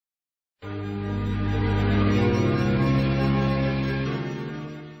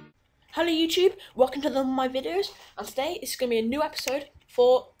Hello YouTube, welcome to one of my videos, and today is going to be a new episode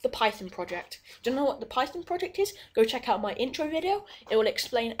for the Python project. Do you know what the Python project is? Go check out my intro video. It will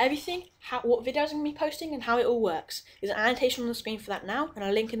explain everything, what videos I'm going to be posting and how it all works. There's an annotation on the screen for that now and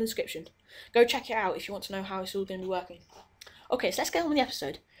a link in the description. Go check it out if you want to know how it's all going to be working. Okay, so let's get on with the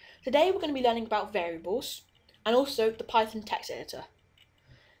episode. Today we're going to be learning about variables and also the Python text editor.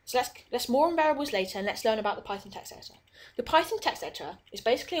 So let's more on variables later, and let's learn about the Python text editor. The Python text editor is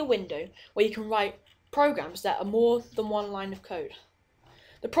basically a window where you can write programs that are more than one line of code.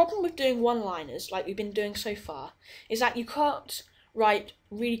 The problem with doing one-liners, like we've been doing so far, is that you can't write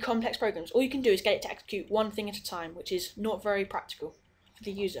really complex programs. All you can do is get it to execute one thing at a time, which is not very practical for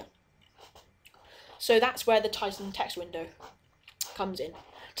the user. So that's where the Python text window comes in.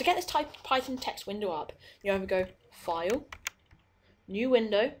 To get this Python text window up, you either go File, New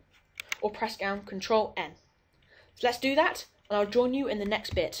Window, or press down Control N. So let's do that, and I'll join you in the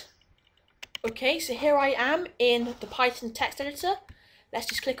next bit. Okay, so here I am in the Python text editor. Let's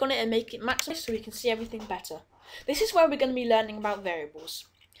just click on it and make it maximize so we can see everything better. This is where we're going to be learning about variables.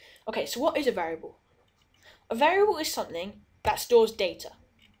 Okay, so what is a variable? A variable is something that stores data.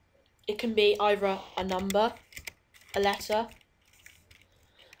 It can be either a number, a letter,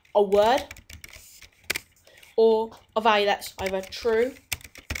 a word, or a value that's either true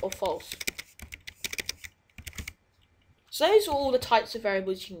or false. So those are all the types of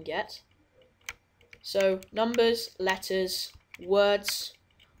variables you can get. So numbers, letters, words,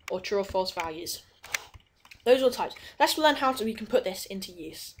 or true or false values. Those are the types. Let's learn how we can put this into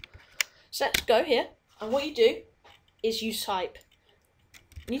use. So let's go here, and what you do is you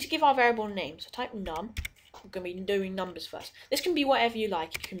need to give our variable a name. So type num. We're going to be doing numbers first. This can be whatever you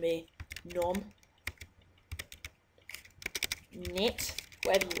like. It can be nom, nit,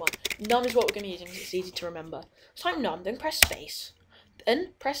 whatever you want. Num is what we're going to be using because it's easy to remember. So type num, then press space,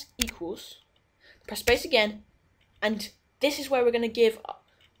 then press equals, press space again, and this is where we're going to give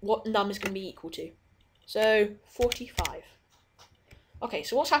what num is going to be equal to. So 45. Okay,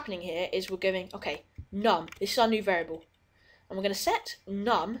 so what's happening here is we're giving, okay, num, this is our new variable, and we're going to set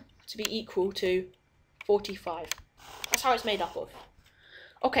num to be equal to 45. That's how it's made up of.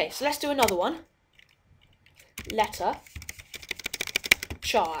 Okay, so let's do another one. Letter.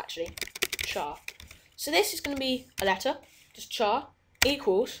 Char, actually. Char. So this is going to be a letter, just char,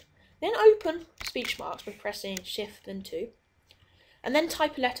 equals, then open speech marks by pressing Shift and 2, and then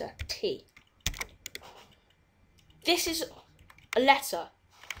type a letter, T. This is a letter.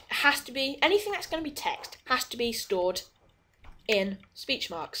 It has to be, anything that's going to be text has to be stored in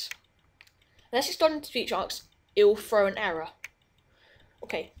speech marks. Unless it's stored in speech marks, it will throw an error.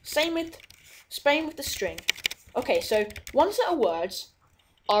 Okay, same with the string. Okay, so one set of words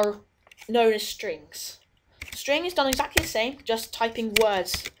are known as strings. String is done exactly the same, just typing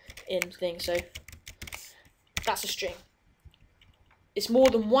words in things. So that's a string. It's more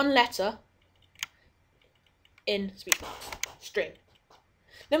than one letter in speech marks. String.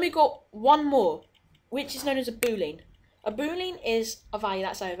 Then we've got one more, which is known as a boolean. A boolean is a value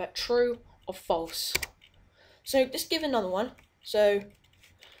that's either true or false. So just give another one. So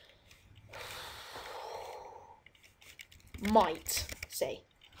might, say.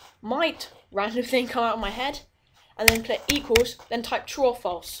 Might, random thing come out of my head, and then click equals, then type true or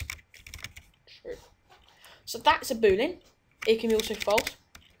false. True. So that's a boolean. It can be also false.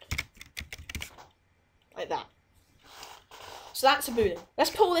 Like that. So that's a boolean. Let's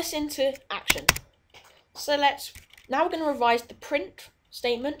pull this into action. So now we're going to revise the print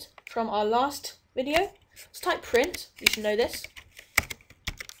statement from our last video. Let's type print, you should know this.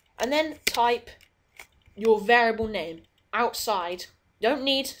 And then type your variable name outside. You don't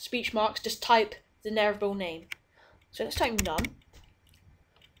need speech marks, just type the variable name. So let's type num.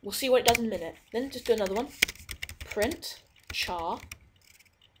 We'll see what it does in a minute. Then just do another one. Print char.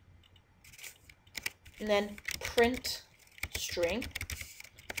 And then print string.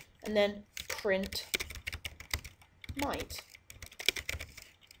 And then print might.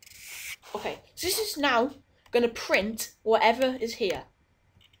 Okay, so this is now going to print whatever is here.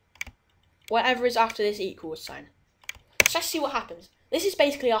 Whatever is after this equals sign. So let's see what happens. This is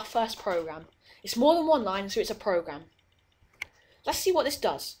basically our first program. It's more than one line, so it's a program. Let's see what this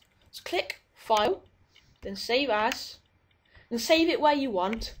does. So click File, then Save As, and save it where you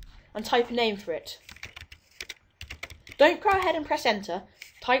want, and type a name for it. Don't go ahead and press Enter.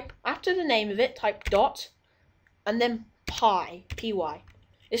 Type, after the name of it, type dot, and then py, py.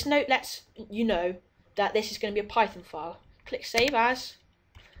 This note lets you know that this is going to be a Python file. Click Save As,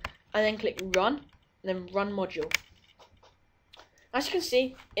 and then click Run, and then Run Module. As you can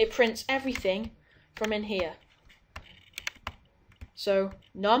see, it prints everything from in here. So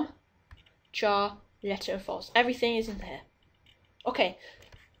num, char, letter, and false. Everything is in here. Okay.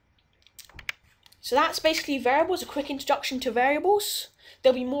 So that's basically variables, a quick introduction to variables.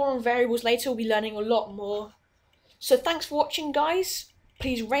 There'll be more on variables later. We'll be learning a lot more. So thanks for watching, guys.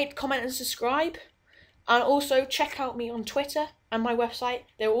 Please rate, comment, and subscribe. And also check out me on Twitter and my website.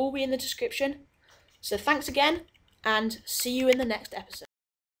 They'll all be in the description. So thanks again, and see you in the next episode.